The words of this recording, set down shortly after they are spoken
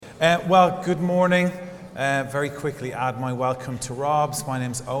Well, good morning. Very quickly add my welcome to Rob's. My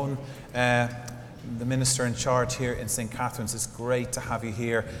name's Owen, the minister in charge here in St. Catherine's. It's great to have you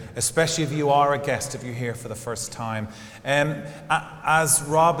here, especially if you are a guest, if you're here for the first time. As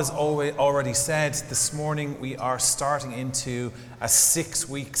Rob has already said, this morning we are starting into a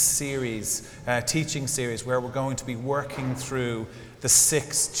 6-week series, teaching series, where we're going to be working through the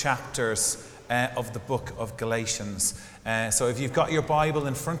 6 chapters of the book of Galatians. So if you've got your Bible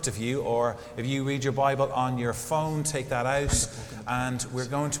in front of you, or if you read your Bible on your phone, take that out. And we're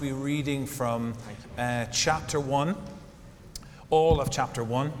going to be reading from chapter 1, all of chapter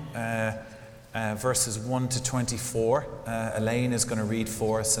 1, verses 1 to 24. Elaine is going to read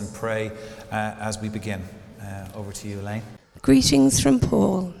for us and pray as we begin. Over to you, Elaine. Greetings from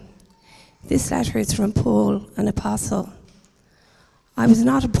Paul. This letter is from Paul, an apostle. I was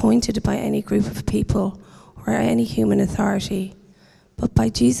not appointed by any group of people or any human authority, but by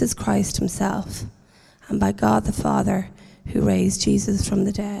Jesus Christ himself and by God the Father, who raised Jesus from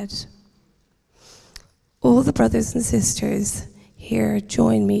the dead. All the brothers and sisters here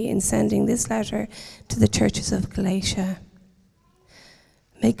join me in sending this letter to the churches of Galatia.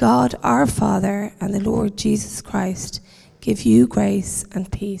 May God our Father and the Lord Jesus Christ give you grace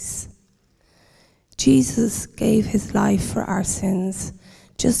and peace. Jesus gave his life for our sins,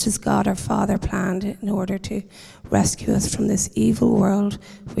 just as God our Father planned in order to rescue us from this evil world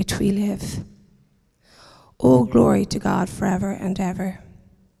which we live. All glory to God forever and ever.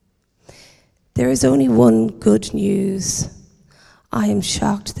 There is only one good news. I am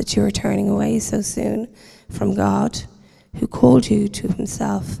shocked that you are turning away so soon from God, who called you to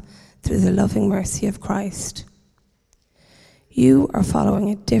himself through the loving mercy of Christ. You are following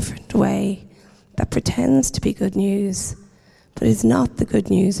a different way that pretends to be good news, but is not the good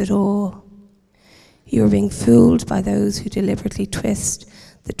news at all. You are being fooled by those who deliberately twist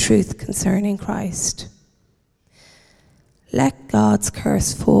the truth concerning Christ. Let God's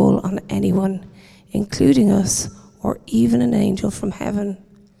curse fall on anyone, including us or even an angel from heaven,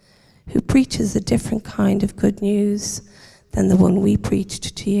 who preaches a different kind of good news than the one we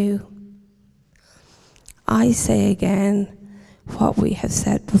preached to you. I say again what we have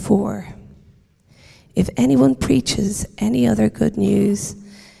said before. If anyone preaches any other good news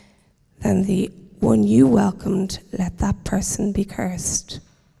than the one you welcomed, let that person be cursed.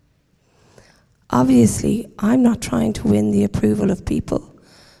 Obviously, I'm not trying to win the approval of people,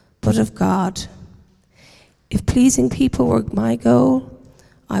 but of God. If pleasing people were my goal,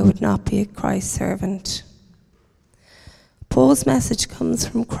 I would not be a Christ servant. Paul's message comes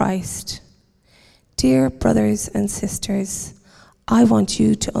from Christ. Dear brothers and sisters, I want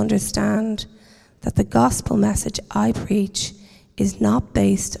you to understand that the gospel message I preach is not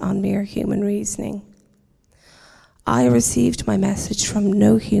based on mere human reasoning. I received my message from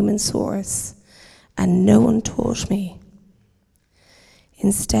no human source, and no one taught me.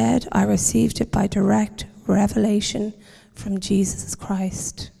 Instead, I received it by direct revelation from Jesus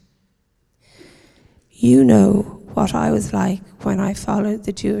Christ. You know what I was like when I followed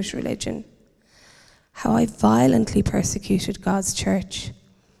the Jewish religion, how I violently persecuted God's church.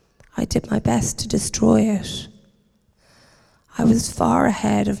 I did my best to destroy it. I was far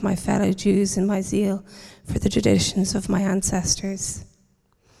ahead of my fellow Jews in my zeal for the traditions of my ancestors.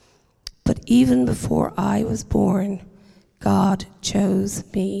 But even before I was born, God chose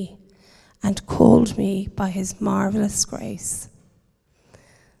me and called me by his marvelous grace.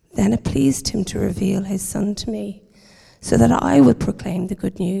 Then it pleased him to reveal his Son to me, so that I would proclaim the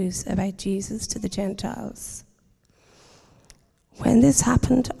good news about Jesus to the Gentiles. When this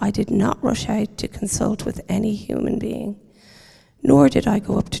happened, I did not rush out to consult with any human being, nor did I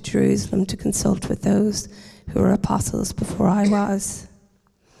go up to Jerusalem to consult with those who were apostles before I was.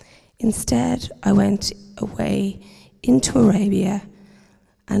 Instead, I went away into Arabia,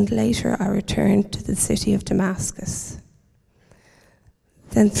 and later I returned to the city of Damascus.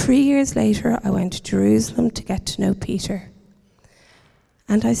 Then 3 years later, I went to Jerusalem to get to know Peter,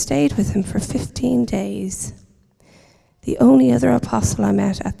 and I stayed with him for 15 days. The only other apostle I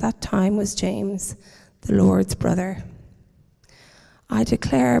met at that time was James, the Lord's brother. I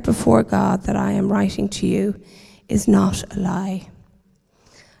declare before God that I am writing to you is not a lie.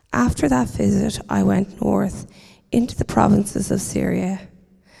 After that visit, I went north into the provinces of Syria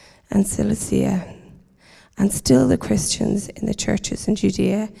and Cilicia, and still the Christians in the churches in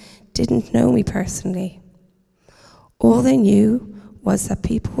Judea didn't know me personally. All they knew was that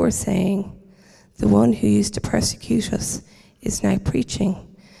people were saying, the one who used to persecute us is now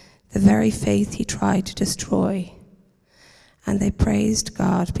preaching the very faith he tried to destroy. And they praised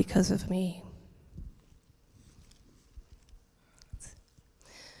God because of me.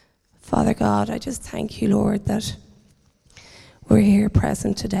 Father God, I just thank you, Lord, that we're here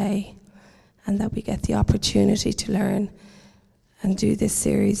present today and that we get the opportunity to learn and do this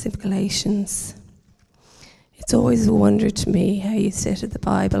series of Galatians. It's always a wonder to me how you sit at the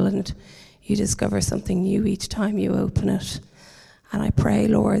Bible and you discover something new each time you open it. And I pray,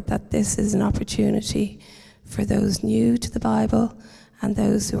 Lord, that this is an opportunity for those new to the Bible and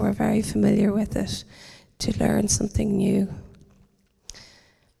those who are very familiar with it to learn something new.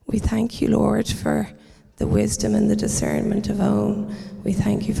 We thank you, Lord, for the wisdom and the discernment of Owen. We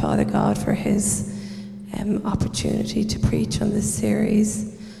thank you, Father God, for his opportunity to preach on this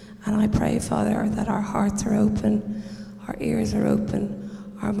series. And I pray, Father, that our hearts are open, our ears are open,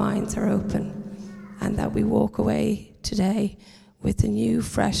 our minds are open, and that we walk away today with a new,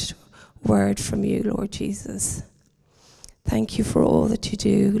 fresh word from you, Lord Jesus. Thank you for all that you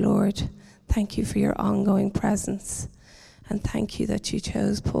do, Lord. Thank you for your ongoing presence. And thank you that you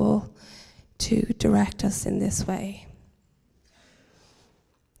chose Paul to direct us in this way.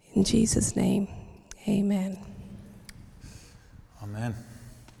 In Jesus' name, amen. Amen.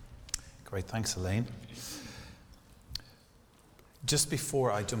 Great, thanks, Elaine. Just before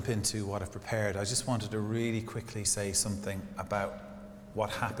I jump into what I've prepared, I just wanted to really quickly say something about what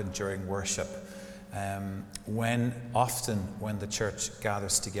happened during worship. When the church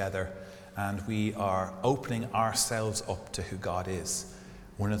gathers together and we are opening ourselves up to who God is,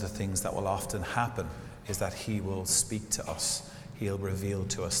 one of the things that will often happen is that he will speak to us. He'll reveal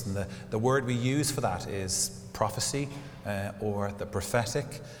to us. And the word we use for that is prophecy or the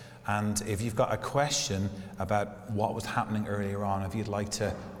prophetic. And if you've got a question about what was happening earlier on, if you'd like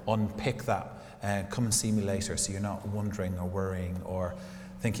to unpick that, come and see me later so you're not wondering or worrying or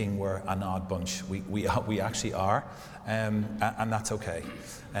thinking we're an odd bunch. We actually are, and that's okay.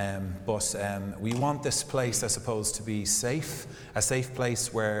 But we want this place, I suppose, to be safe, a safe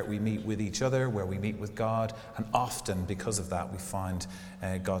place where we meet with each other, where we meet with God, and often because of that we find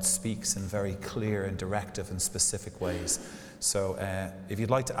God speaks in very clear and directive and specific ways. So if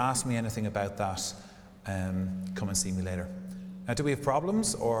you'd like to ask me anything about that, come and see me later. Now, do we have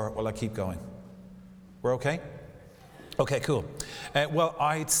problems or will I keep going? We're okay? Okay, cool. Well,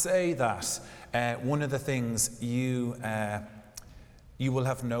 I'd say that one of the things you will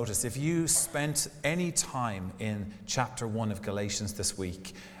have noticed, if you spent any time in chapter 1 of Galatians this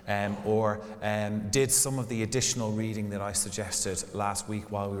week, or did some of the additional reading that I suggested last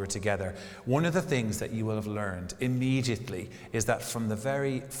week while we were together, one of the things that you will have learned immediately is that from the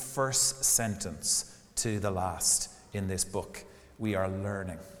very first sentence to the last in this book, we are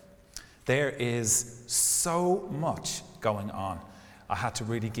learning. There is so much going on. I had to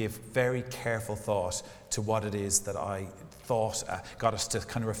really give very careful thought to what it is that I thought got us to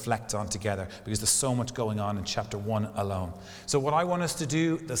kind of reflect on together, because there's so much going on in chapter 1 alone. So what I want us to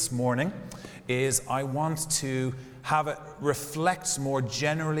do this morning is I want to have it reflect more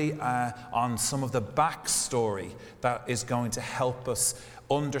generally on some of the backstory that is going to help us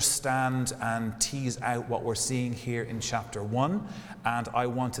understand and tease out what we're seeing here in chapter 1, and I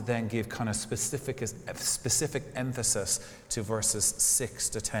want to then give kind of specific emphasis to verses 6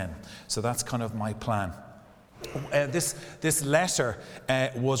 to 10. So that's kind of my plan. This letter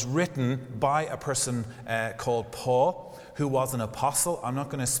was written by a person called Paul, who was an apostle. I'm not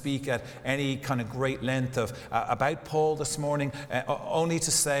going to speak at any kind of great length about Paul this morning, only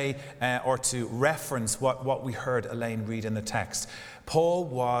to say or to reference what we heard Elaine read in the text. Paul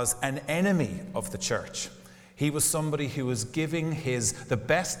was an enemy of the church. He was somebody who was giving the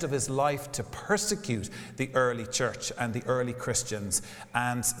best of his life to persecute the early church and the early Christians.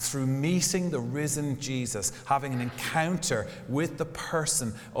 And through meeting the risen Jesus, having an encounter with the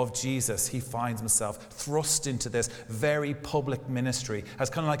person of Jesus, he finds himself thrust into this very public ministry as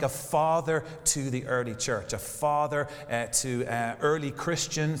kind of like a father to the early church, a father to early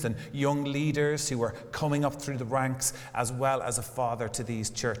Christians and young leaders who were coming up through the ranks, as well as a father to these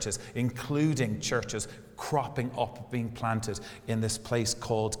churches, including churches cropping up, being planted in this place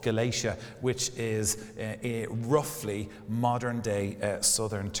called Galatia, which is roughly modern-day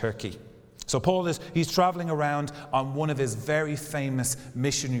southern Turkey. So Paul he's traveling around on one of his very famous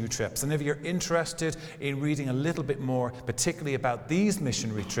missionary trips. And if you're interested in reading a little bit more, particularly about these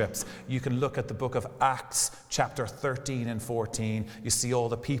missionary trips, you can look at the book of Acts, chapter 13 and 14. You see all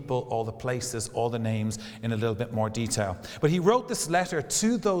the people, all the places, all the names in a little bit more detail. But he wrote this letter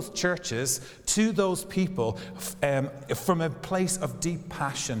to those churches, to those people, from a place of deep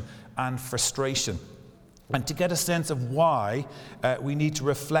passion and frustration. And to get a sense of why, we need to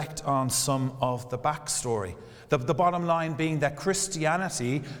reflect on some of the backstory. The bottom line being that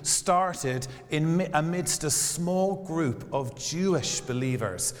Christianity started amidst a small group of Jewish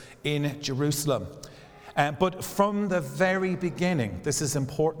believers in Jerusalem. But from the very beginning, this is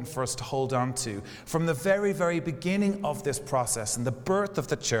important for us to hold on to, from the very, very beginning of this process and the birth of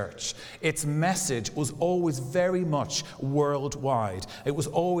the church, its message was always very much worldwide. It was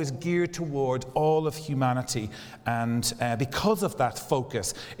always geared toward all of humanity. And because of that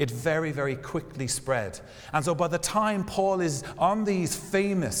focus, it very, very quickly spread. And so by the time Paul is on these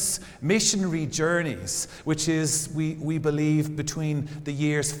famous missionary journeys, which is, we believe, between the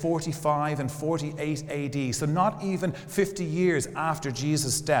years 45 and 48 AD, so not even 50 years after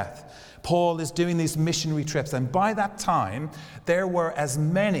Jesus' death, Paul is doing these missionary trips. And by that time, there were as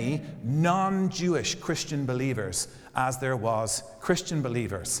many non-Jewish Christian believers as there was Christian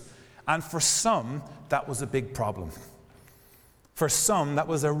believers. And for some, that was a big problem. For some, that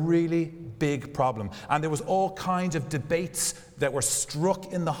was a really big problem. And there was all kinds of debates that were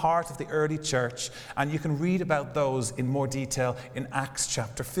struck in the heart of the early church. And you can read about those in more detail in Acts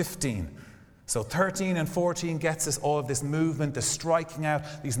chapter 15. So 13 and 14 gets us all of this movement, the striking out,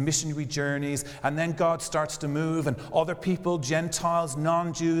 these missionary journeys, and then God starts to move, and other people, Gentiles,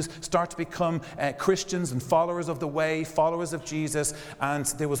 non-Jews, start to become Christians and followers of the way, followers of Jesus, and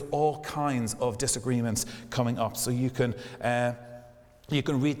there was all kinds of disagreements coming up. So you can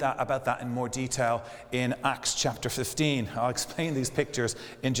read about that in more detail in Acts chapter 15. I'll explain these pictures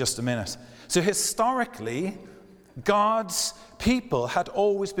in just a minute. So historically, God's people had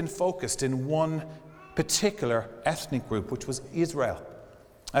always been focused in one particular ethnic group, which was Israel.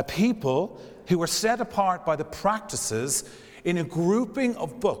 A people who were set apart by the practices in a grouping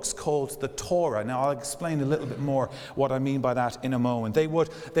of books called the Torah. Now, I'll explain a little bit more what I mean by that in a moment. They were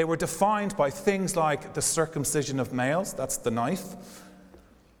defined by things like the circumcision of males, that's the knife,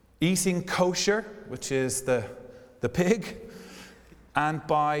 eating kosher, which is the pig, and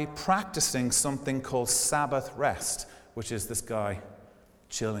by practicing something called Sabbath rest, which is this guy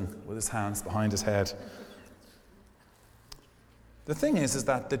chilling with his hands behind his head. The thing is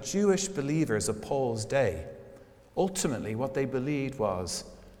that the Jewish believers of Paul's day, ultimately what they believed was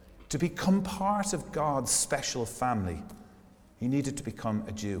to become part of God's special family, you needed to become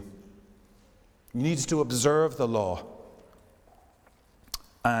a Jew. You needed to observe the law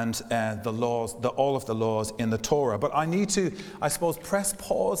and all of the laws in the Torah. But I need to, I suppose, press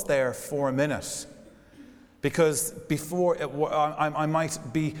pause there for a minute, because I might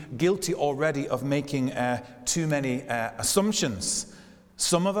be guilty already of making too many assumptions.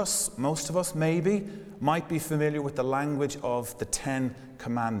 Some of us, most of us maybe, might be familiar with the language of the 10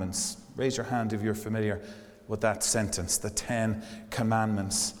 Commandments. Raise your hand if you're familiar with that sentence, the 10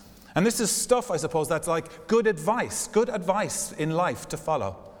 Commandments. And this is stuff, I suppose, that's like good advice in life to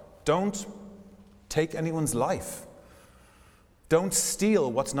follow. Don't take anyone's life. Don't steal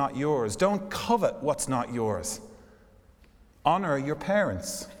what's not yours. Don't covet what's not yours. Honor your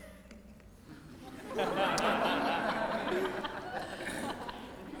parents.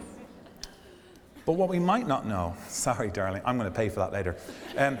 But what we might not know, sorry, darling, I'm going to pay for that later.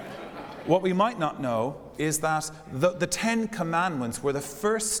 What we might not know is that the 10 Commandments were the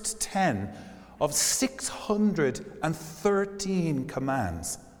first 10 of 613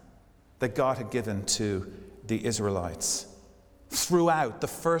 commands that God had given to the Israelites throughout the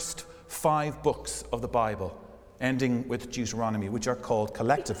first 5 books of the Bible, ending with Deuteronomy, which are called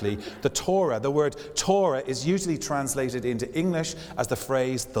collectively the Torah. The word Torah is usually translated into English as the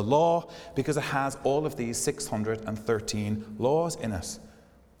phrase the law, because it has all of these 613 laws in it.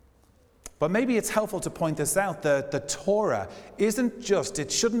 But maybe it's helpful to point this out, that the Torah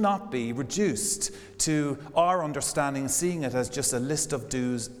it should not be reduced to our understanding, seeing it as just a list of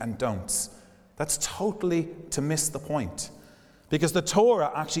do's and don'ts. That's totally to miss the point. Because the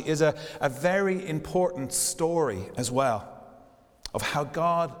Torah actually is a very important story as well of how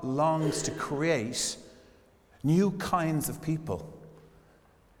God longs to create new kinds of people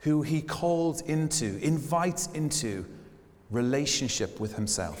who he invites into relationship with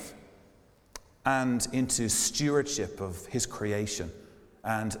himself and into stewardship of his creation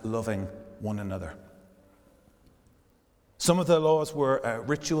and loving one another. Some of the laws were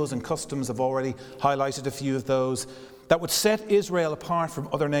rituals and customs. I've already highlighted a few of those that would set Israel apart from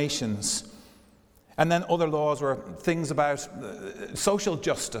other nations. And then other laws were things about social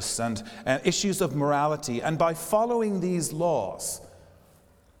justice and issues of morality. And by following these laws,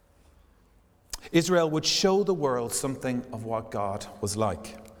 Israel would show the world something of what God was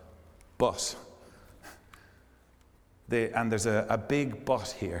like. But, and there's a big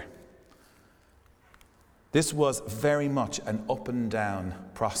but here, This was very much an up and down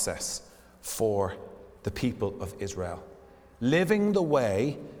process for the people of Israel. Living the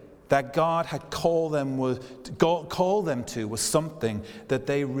way that God had called them to was something that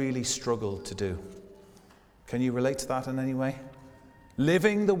they really struggled to do. Can you relate to that in any way?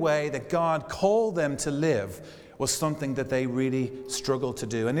 Living the way that God called them to live was something that they really struggled to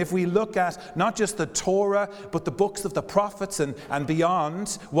do. And if we look at not just the Torah, but the books of the prophets and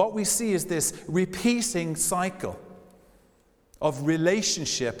beyond, what we see is this repeating cycle of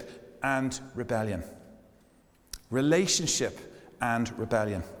relationship and rebellion. Relationship and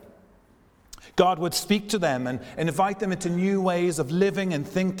rebellion. God would speak to them and invite them into new ways of living and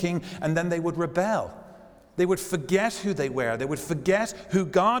thinking, and then they would rebel. They would forget who they were. They would forget who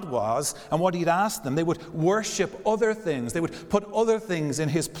God was and what he'd asked them. They would worship other things. They would put other things in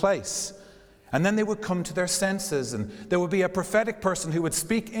his place. And then they would come to their senses, and there would be a prophetic person who would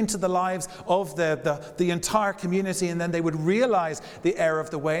speak into the lives of the entire community, and then they would realize the error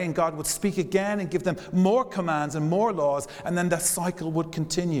of the way, and God would speak again and give them more commands and more laws, and then that cycle would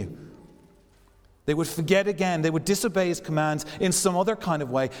continue. They would forget again. They would disobey his commands in some other kind of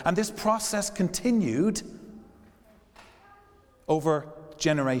way. And this process continued over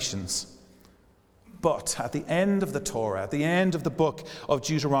generations. But at the end of the Torah, at the end of the book of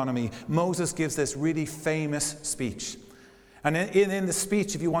Deuteronomy, Moses gives this really famous speech. And in the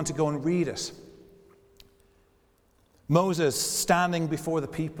speech, if you want to go and read it, Moses, standing before the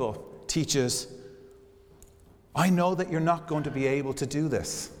people, teaches, I know that you're not going to be able to do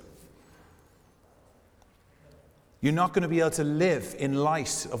this. You're not going to be able to live in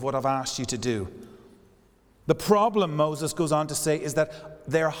light of what I've asked you to do. The problem, Moses goes on to say, is that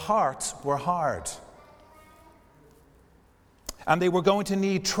their hearts were hard. And they were going to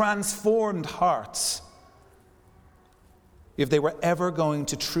need transformed hearts if they were ever going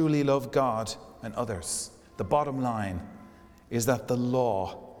to truly love God and others. The bottom line is that the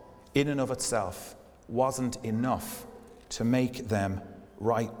law, in and of itself, wasn't enough to make them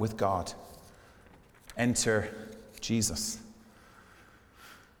right with God. Enter Jesus.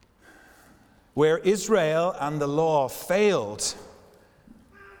 Where Israel and the law failed,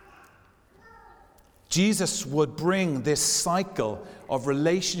 Jesus would bring this cycle of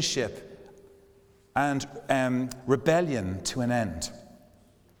relationship and rebellion to an end.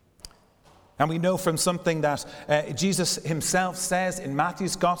 And we know from something that Jesus himself says in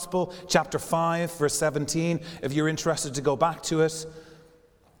Matthew's Gospel, chapter 5, verse 17, if you're interested to go back to it.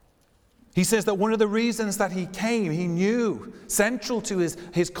 He says that one of the reasons that he came, he knew, central to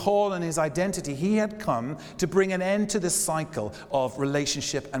his call and his identity, he had come to bring an end to this cycle of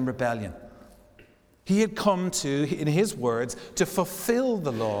relationship and rebellion. He had come to, in his words, to fulfill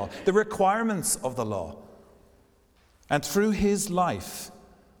the law, the requirements of the law. And through his life,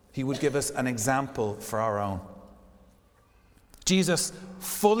 he would give us an example for our own. Jesus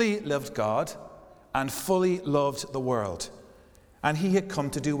fully loved God and fully loved the world. And he had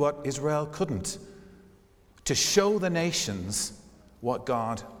come to do what Israel couldn't, to show the nations what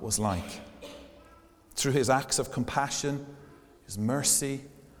God was like. Through his acts of compassion, his mercy,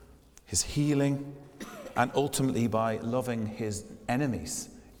 his healing, and ultimately by loving his enemies,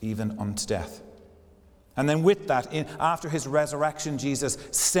 even unto death. And then with that, after his resurrection, Jesus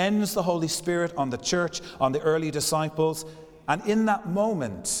sends the Holy Spirit on the church, on the early disciples. And in that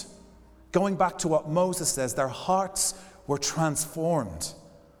moment, going back to what Moses says, their hearts were transformed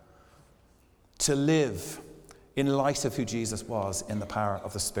to live in light of who Jesus was in the power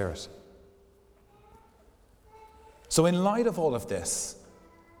of the Spirit. So in light of all of this,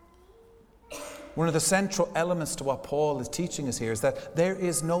 one of the central elements to what Paul is teaching us here is that there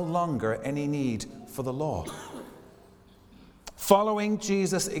is no longer any need for the law. Following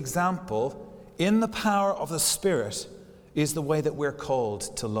Jesus' example in the power of the Spirit is the way that we're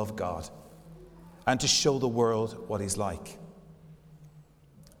called to love God and to show the world what he's like.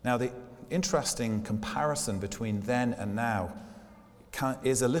 Now, the interesting comparison between then and now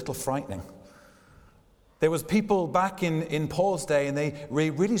is a little frightening. There was people back in Paul's day, and they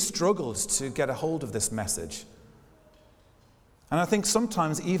really struggled to get a hold of this message. And I think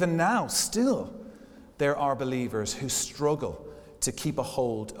sometimes, even now, still, there are believers who struggle to keep a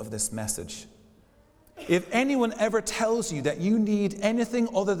hold of this message. If anyone ever tells you that you need anything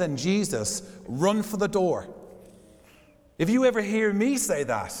other than Jesus, run for the door. If you ever hear me say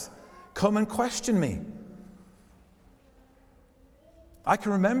that, come and question me. I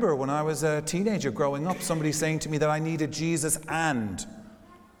can remember when I was a teenager growing up, somebody saying to me that I needed Jesus and.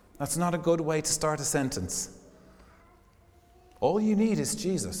 That's not a good way to start a sentence. All you need is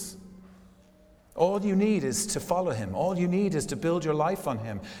Jesus. All you need is to follow him. All you need is to build your life on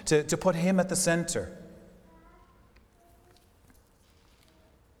him, to put him at the center.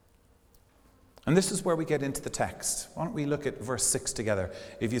 And this is where we get into the text. Why don't we look at verse 6 together,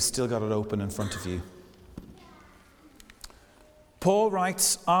 if you've still got it open in front of you. Paul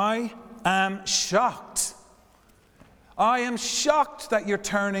writes, I am shocked. I am shocked that you're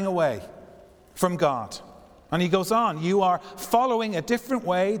turning away from God. And he goes on, you are following a different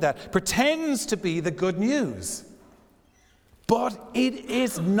way that pretends to be the good news. But it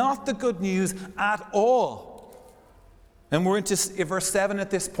is not the good news at all. And we're into verse 7 at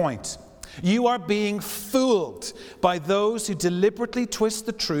this point. You are being fooled by those who deliberately twist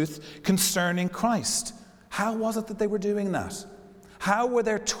the truth concerning Christ. How was it that they were doing that? How were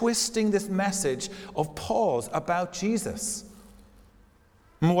they twisting this message of Paul's about Jesus?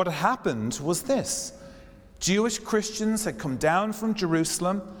 And what had happened was this. Jewish Christians had come down from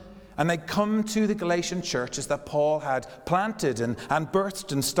Jerusalem and they'd come to the Galatian churches that Paul had planted and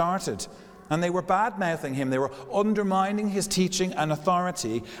birthed and started. And they were bad-mouthing him. They were undermining his teaching and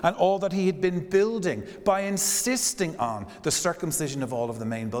authority and all that he had been building by insisting on the circumcision of all of the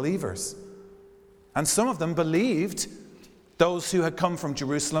main believers. And some of them believed those who had come from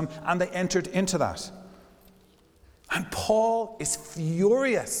Jerusalem, and they entered into that. And Paul is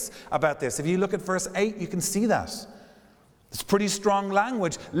furious about this. If you look at verse 8, you can see that. It's pretty strong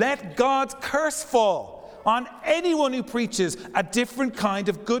language. Let God's curse fall on anyone who preaches a different kind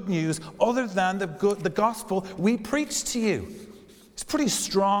of good news other than the gospel we preach to you. It's pretty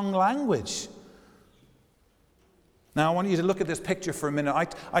strong language. Now, I want you to look at this picture for a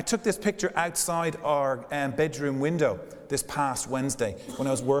minute. I took this picture outside our bedroom window this past Wednesday when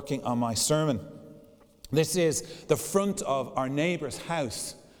I was working on my sermon. This is the front of our neighbour's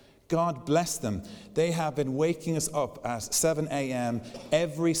house. God bless them. They have been waking us up at 7 a.m.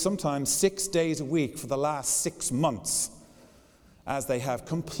 sometimes 6 days a week for the last 6 months, as they have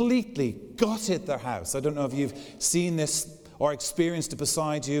completely gutted their house. I don't know if you've seen this or experienced it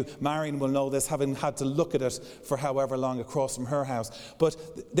beside you. Marion will know this, having had to look at it for however long across from her house. But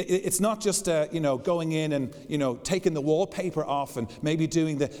it's not just going in and taking the wallpaper off and maybe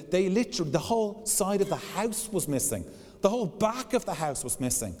doing the whole side of the house was missing. The whole back of the house was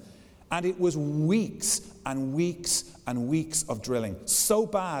missing. And it was weeks and weeks and weeks of drilling. So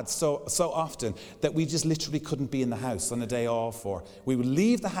bad, so often, that we just literally couldn't be in the house on a day off. Or we would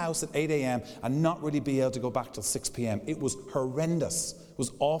leave the house at 8 a.m. and not really be able to go back till 6 p.m. It was horrendous. It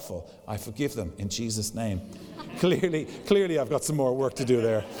was awful. I forgive them in Jesus' name. Clearly I've got some more work to do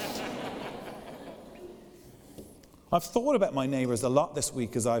there. I've thought about my neighbours a lot this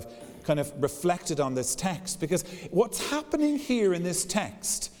week as I've kind of reflected on this text. Because what's happening here in this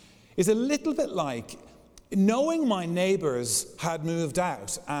text is a little bit like knowing my neighbours had moved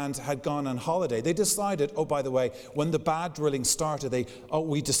out and had gone on holiday. They decided, oh, by the way, when the bad drilling started,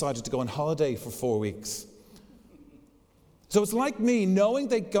 we decided to go on holiday for 4 weeks. So it's like me knowing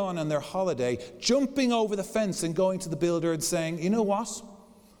they'd gone on their holiday, jumping over the fence and going to the builder and saying, you know what?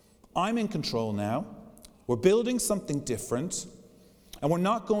 I'm in control now. We're building something different, and we're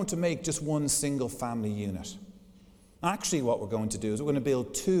not going to make just one single family unit. Actually, what we're going to do is we're going to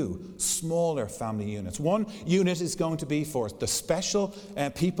build 2 smaller family units. One unit is going to be for the special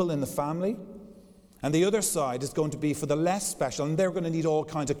people in the family, and the other side is going to be for the less special, and they're going to need all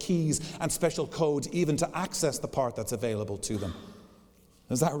kinds of keys and special codes even to access the part that's available to them.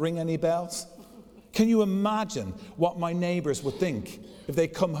 Does that ring any bells? Can you imagine what my neighbours would think if they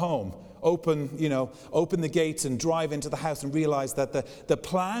come home, open the gates and drive into the house and realize that the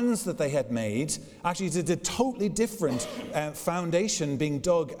plans that they had made actually did a totally different foundation being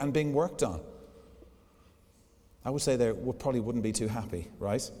dug and being worked on? I would say they probably wouldn't be too happy,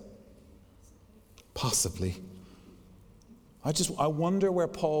 right? Possibly. I wonder where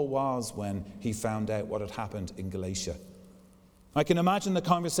Paul was when he found out what had happened in Galatia. I can imagine the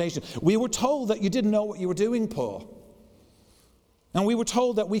conversation. We were told that you didn't know what you were doing, Paul. And we were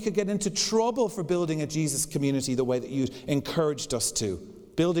told that we could get into trouble for building a Jesus community the way that you encouraged us to,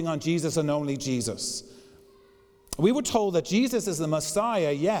 building on Jesus and only Jesus. We were told that Jesus is the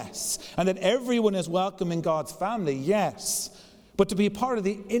Messiah, yes, and that everyone is welcome in God's family, yes. But to be a part of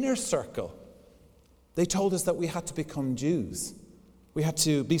the inner circle, they told us that we had to become Jews. We had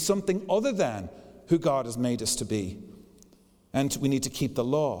to be something other than who God has made us to be. And we need to keep the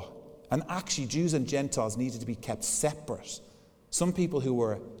law. And actually, Jews and Gentiles needed to be kept separate. Some people who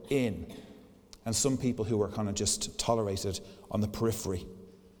were in, and some people who were kind of just tolerated on the periphery.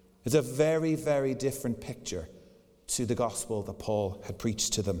 It's a very, very different picture to the gospel that Paul had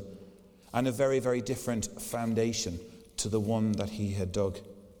preached to them, and a very, very different foundation to the one that he had dug.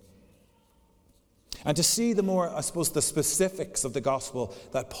 And to see the more, I suppose, the specifics of the gospel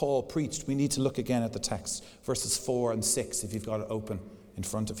that Paul preached, we need to look again at the text, verses 4 and 6, if you've got it open in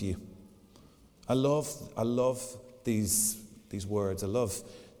front of you. I love these words. I love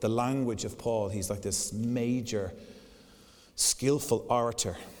the language of Paul. He's like this major, skillful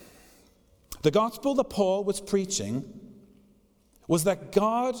orator. The gospel that Paul was preaching was that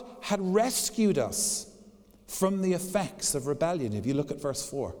God had rescued us from the effects of rebellion. If you look at verse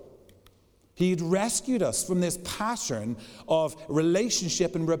 4. He'd rescued us from this pattern of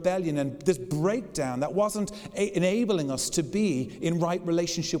relationship and rebellion and this breakdown that wasn't enabling us to be in right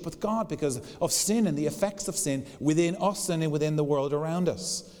relationship with God because of sin and the effects of sin within us and within the world around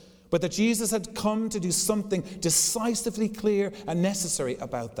us. But that Jesus had come to do something decisively clear and necessary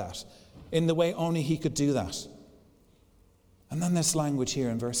about that in the way only he could do that. And then this language here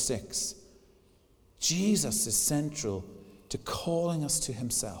in verse 6. Jesus is central to calling us to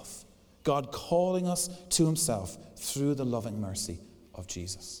himself. God calling us to himself through the loving mercy of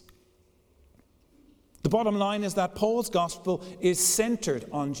Jesus. The bottom line is that Paul's gospel is centered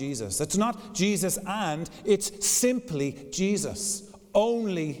on Jesus. It's not Jesus and, it's simply Jesus.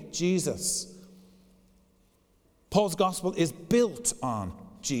 Only Jesus. Paul's gospel is built on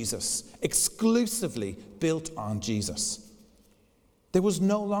Jesus. Exclusively built on Jesus. There was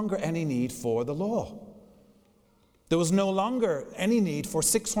no longer any need for the law. There was no longer any need for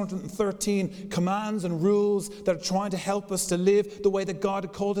 613 commands and rules that are trying to help us to live the way that God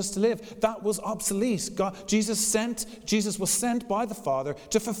had called us to live. That was obsolete. Jesus was sent by the Father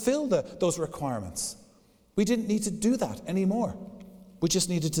to fulfill those requirements. We didn't need to do that anymore. We just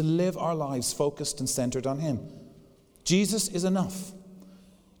needed to live our lives focused and centered on him. Jesus is enough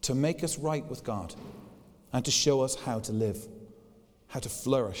to make us right with God and to show us how to live, how to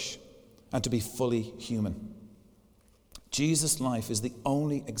flourish, and to be fully human. Jesus' life is the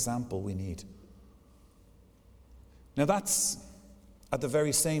only example we need. Now that's, at the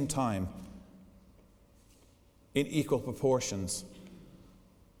very same time, in equal proportions,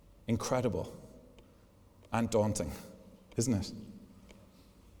 incredible and daunting, isn't it?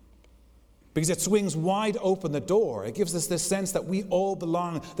 Because it swings wide open the door. It gives us this sense that we all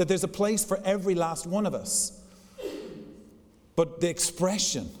belong, that there's a place for every last one of us. But the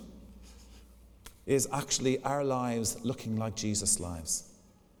expression is actually our lives looking like Jesus' lives.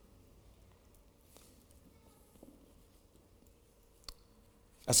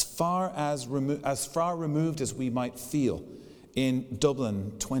 As far removed as we might feel in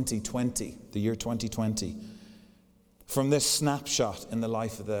Dublin 2020, the year 2020, from this snapshot in the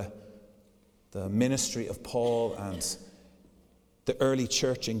life of the ministry of Paul and the early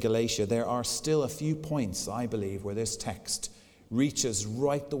church in Galatia, there are still a few points, I believe, where this text reaches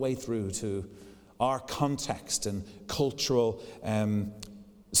right the way through to our context and cultural,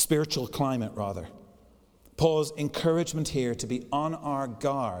 spiritual climate, rather. Paul's encouragement here to be on our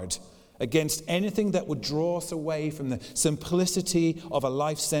guard against anything that would draw us away from the simplicity of a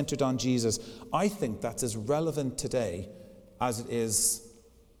life centered on Jesus. I think that's as relevant today as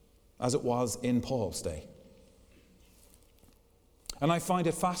it was in Paul's day. And I find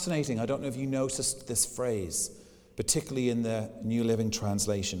it fascinating. I don't know if you noticed this phrase, particularly in the New Living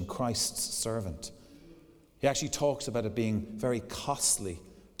Translation, Christ's servant. He actually talks about it being very costly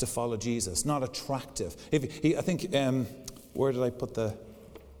to follow Jesus, not attractive. Where did I put the...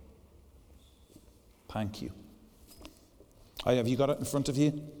 Thank you. Have you got it in front of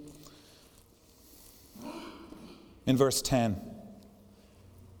you? In verse 10.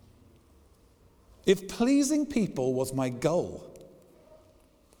 If pleasing people was my goal,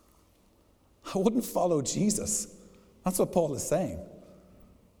 I wouldn't follow Jesus. That's what Paul is saying.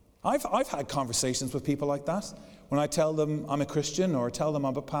 I've had conversations with people like that. When I tell them I'm a Christian or tell them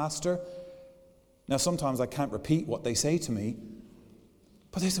I'm a pastor. Now sometimes I can't repeat what they say to me.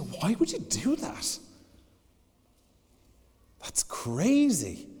 But they say, why would you do that? That's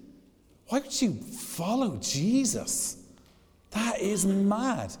crazy. Why would you follow Jesus? That is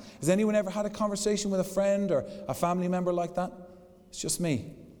mad. Has anyone ever had a conversation with a friend or a family member like that? It's just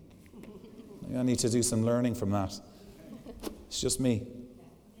me. I need to do some learning from that. It's just me.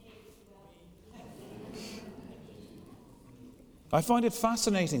 I find it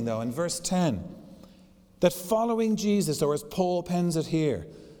fascinating, though, in verse 10, that following Jesus, or as Paul pens it here,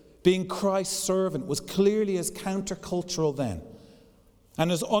 being Christ's servant was clearly as countercultural then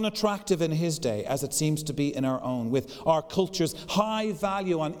and as unattractive in his day as it seems to be in our own, with our culture's high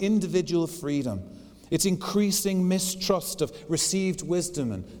value on individual freedom, its increasing mistrust of received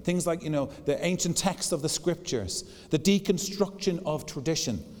wisdom and things like, the ancient texts of the scriptures, the deconstruction of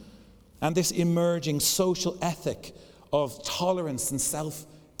tradition, and this emerging social ethic of tolerance and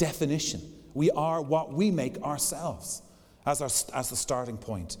self-definition. We are what we make ourselves as the starting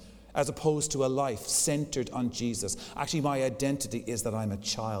point, as opposed to a life centered on Jesus. Actually, my identity is that I'm a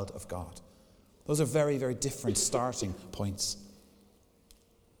child of God. Those are very, very different starting points.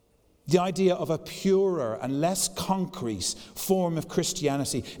 The idea of a purer and less concrete form of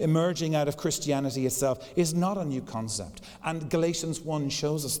Christianity emerging out of Christianity itself is not a new concept. And Galatians 1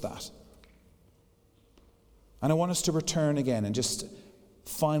 shows us that. And I want us to return again in just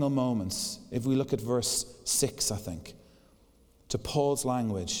final moments, if we look at verse 6, I think, to Paul's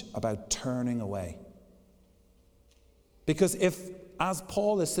language about turning away. Because if, as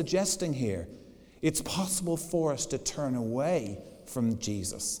Paul is suggesting here, it's possible for us to turn away from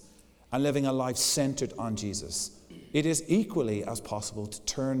Jesus and living a life centered on Jesus, it is equally as possible to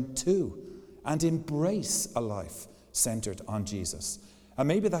turn to and embrace a life centered on Jesus. And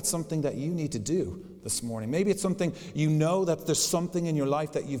maybe that's something that you need to do this morning. Maybe it's something you know that there's something in your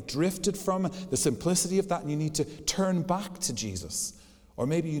life that you've drifted from, the simplicity of that, and you need to turn back to Jesus. Or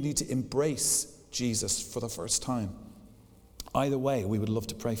maybe you need to embrace Jesus for the first time. Either way, we would love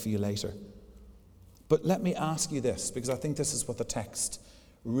to pray for you later. But let me ask you this, because I think this is what the text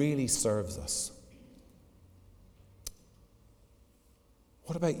really serves us.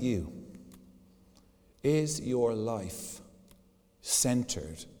 What about you? Is your life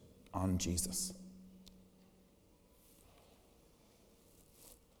centered on Jesus?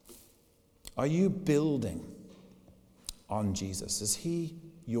 Are you building on Jesus? Is he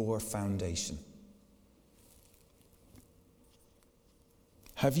your foundation?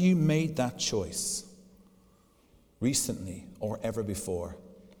 Have you made that choice recently or ever before?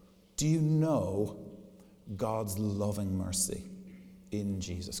 Do you know God's loving mercy in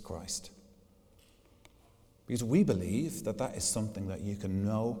Jesus Christ? Because we believe that that is something that you can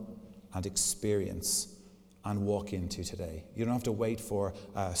know and experience and walk into today. You don't have to wait for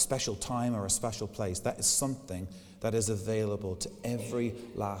a special time or a special place. That is something that is available to every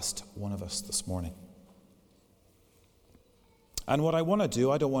last one of us this morning. And what I want to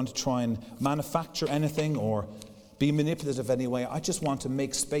do, I don't want to try and manufacture anything or be manipulative anyway. I just want to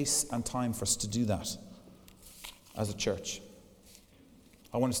make space and time for us to do that as a church.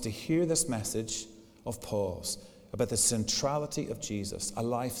 I want us to hear this message of Paul's about the centrality of Jesus, a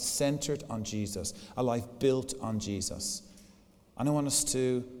life centered on Jesus, a life built on Jesus. And I want us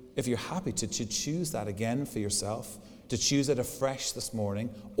to, if you're happy to choose that again for yourself, to choose it afresh this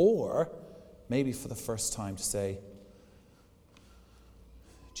morning, or maybe for the first time to say,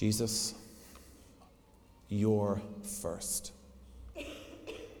 Jesus, you're first.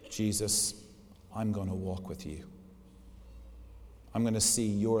 Jesus, I'm going to walk with you. I'm going to see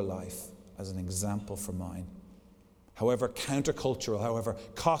your life as an example for mine. However countercultural, however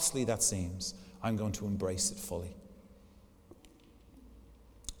costly that seems, I'm going to embrace it fully.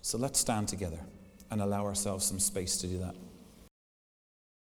 So let's stand together and allow ourselves some space to do that.